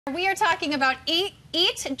We are talking about Eat,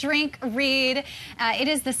 Drink, Read. It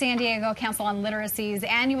is the San Diego Council on Literacy's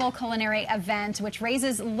annual culinary event, which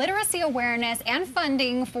raises literacy awareness and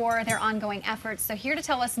funding for their ongoing efforts. So here to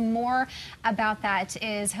tell us more about that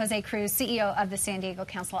is Jose Cruz, CEO of the San Diego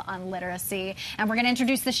Council on Literacy. And we're going to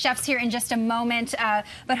introduce the chefs here in just a moment.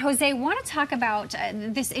 But Jose, I want to talk about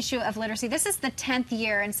this issue of literacy. This is the 10th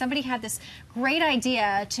year, and somebody had this great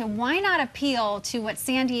idea to why not appeal to what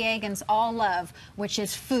San Diegans all love, which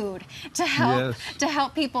is food, to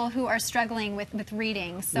help people who are struggling with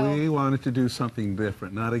reading. So we wanted to do something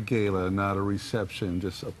different, not a gala, not a reception,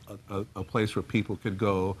 just a place where people could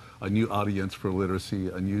go, a new audience for literacy,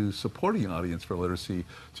 a new supporting audience for literacy,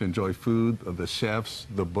 to enjoy food, the chefs,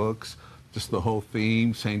 the books, just the whole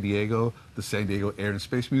theme, San Diego, the San Diego Air and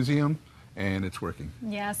Space Museum. And it's working.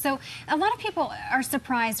 Yeah, so a lot of people are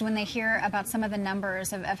surprised when they hear about some of the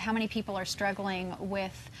numbers of how many people are struggling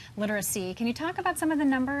with literacy. Can you talk about some of the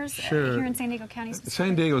numbers here in San Diego County?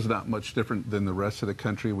 San Diego is not much different than the rest of the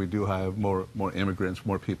country. We do have more immigrants,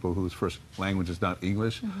 more people whose first language is not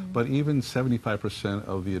English, but even 75%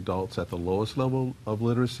 of the adults at the lowest level of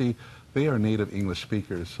literacy, they are native English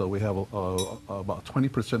speakers. So we have about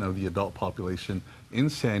 20% of the adult population in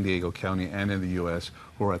San Diego County and in the U.S.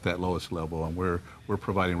 who are at that lowest level, and we're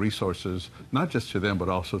providing resources not just to them but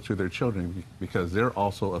also to their children, because they're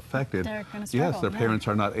also affected. They're going to struggle. Yes, their parents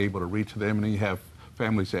are not able to read to them, and then you have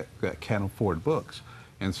families that can't afford books.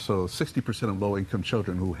 And so 60% of low-income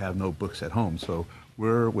children who have no books at home. So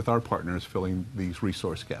we're, with our partners, filling these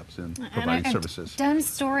resource gaps and providing services. I've done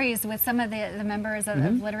stories with some of the members of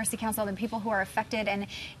Literacy Council and people who are affected, and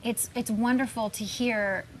it's wonderful to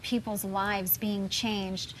hear people's lives being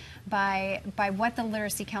changed by what the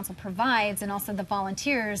Literacy Council provides, and also the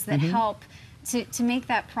volunteers that help to make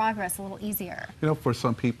that progress a little easier. You know, for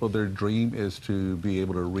some people, their dream is to be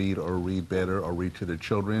able to read or read better or read to their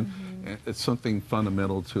children. And it's something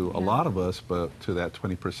fundamental to a lot of us, but to that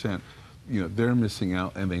 20%. You know, they're missing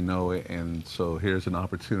out and they know it, and so here's an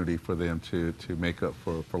opportunity for them to make up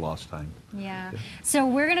for lost time. Yeah. So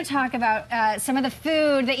we're going to talk about some of the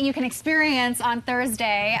food that you can experience on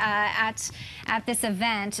Thursday at this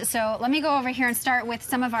event. So let me go over here and start with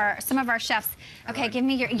some of our chefs. Okay, give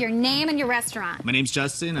me your name and your restaurant. My name's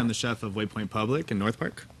Justin. I'm the chef of Waypoint Public in North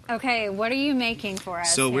Park. Okay, what are you making for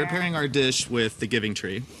us? So we're pairing our dish with The Giving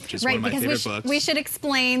Tree, which is one of my favorite books. We should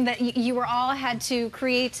explain that you were all had to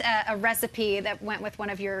create a recipe that went with one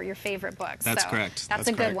of your favorite books. That's correct. That's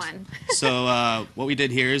a good one. So what we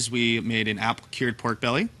did here is we made an apple-cured pork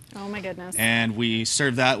belly. Oh my goodness. And we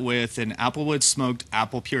served that with an Applewood smoked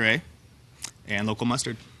apple puree and local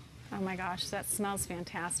mustard. Oh my gosh, that smells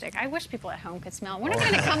fantastic. I wish people at home could smell. When are we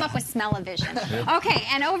going to come up with smell-o-vision? Okay,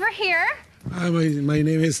 and over here. My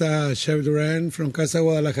name is Chef Duran from Casa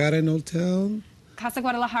Guadalajara in Old Town. Casa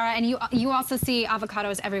Guadalajara, and you also see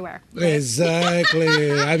avocados everywhere. Right?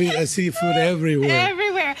 Exactly. I see food everywhere.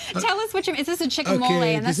 Everywhere. Tell us what is this a chicken mole?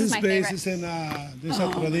 And this is my favorite. This is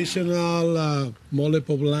a traditional mole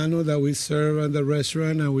poblano that we serve at the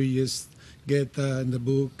restaurant, and we just get in the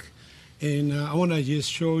book. And I want to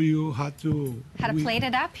just show you how to plate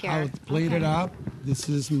it up here. How to plate it up. This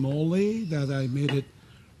is mole that I made it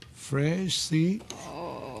fresh, see?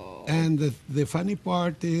 Oh. And the funny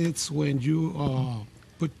part is when you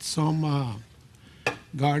put some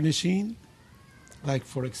garnishing, like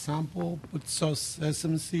for example, put some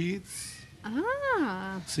sesame seeds.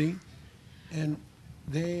 Ah. See? And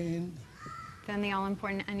then the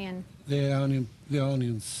all-important onion. The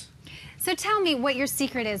onions. So tell me what your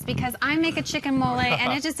secret is, because I make a chicken mole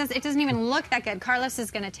and it doesn't even look that good. Carlos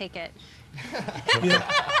is going to take it. Yeah.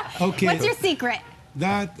 Okay. What's your secret?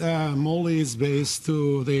 That mole is based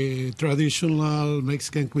to the traditional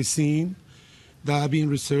Mexican cuisine that I've been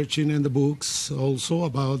researching in the books also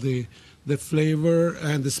about the flavor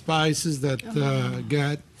and the spices that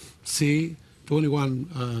get, see,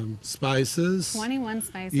 21 spices. 21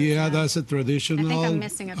 spices. Yeah, that's a traditional I think I'm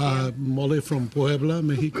missing a few. Mole from Puebla,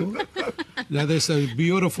 Mexico. Now, there's a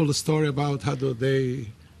beautiful story about how they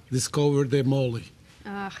discovered the mole.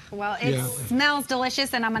 Well, it smells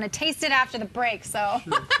delicious, and I'm going to taste it after the break. So,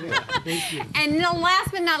 Thank you. And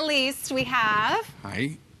last but not least, we have.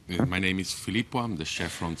 Hi, my name is Filippo. I'm the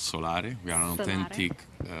chef from Solare. We are an authentic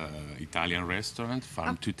Italian restaurant,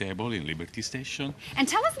 farm to table in Liberty Station. And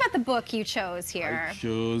tell us about the book you chose here. I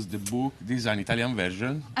chose the book. This is an Italian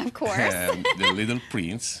version. Of course. The Little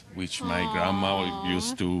Prince, which my grandma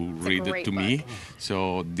used to read it to me.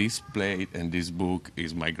 So this plate and this book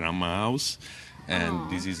is my grandma's house. And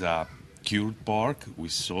this is a cured pork. We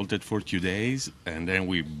salt it for 2 days, and then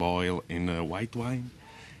we boil in white wine,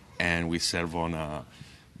 and we serve on a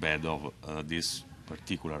bed of this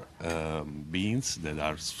particular beans that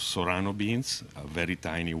are Sorano beans, very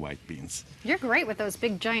tiny white beans. You're great with those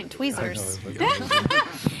big giant tweezers.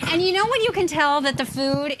 And you know what you can tell that the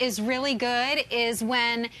food is really good is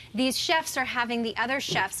when these chefs are having the other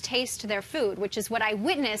chefs taste their food, which is what I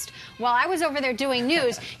witnessed while I was over there doing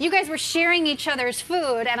news. You guys were sharing each other's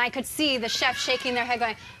food, and I could see the chef shaking their head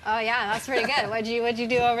going, oh yeah, that's pretty good. What'd you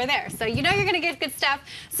do over there? So you know you're going to get good stuff.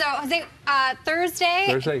 So Jose,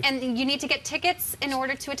 Thursday, and you need to get tickets in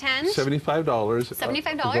order to attend? $75.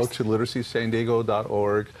 $75. Go to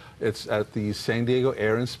literacysandiego.org. It's at the San Diego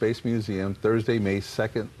Air and Space Museum, Thursday, May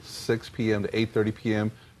 2nd, 6 p.m. to 8:30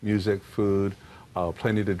 p.m. Music, food,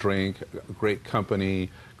 plenty to drink, great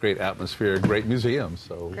company, great atmosphere, great museum.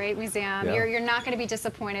 So great museum. Yeah. You're not going to be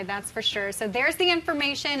disappointed, that's for sure. So there's the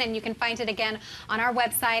information, and you can find it again on our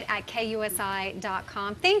website at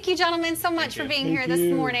KUSI.com. Thank you, gentlemen, so much for being here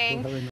this morning.